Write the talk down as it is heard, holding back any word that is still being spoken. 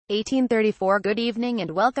1834. Good evening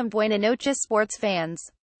and welcome, buena noches, sports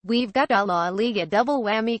fans. We've got a La Liga double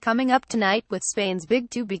whammy coming up tonight, with Spain's big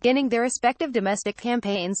two beginning their respective domestic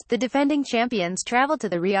campaigns. The defending champions travel to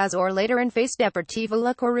the Riaz or later and face Deportivo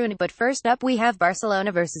La Coruna. But first up we have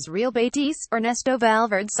Barcelona versus Real Betis. Ernesto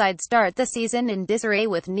Valverde's side start the season in disarray,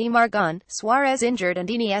 with Neymar gone, Suarez injured and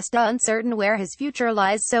Iniesta uncertain where his future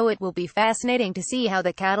lies, so it will be fascinating to see how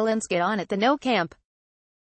the Catalans get on at the Nou Camp.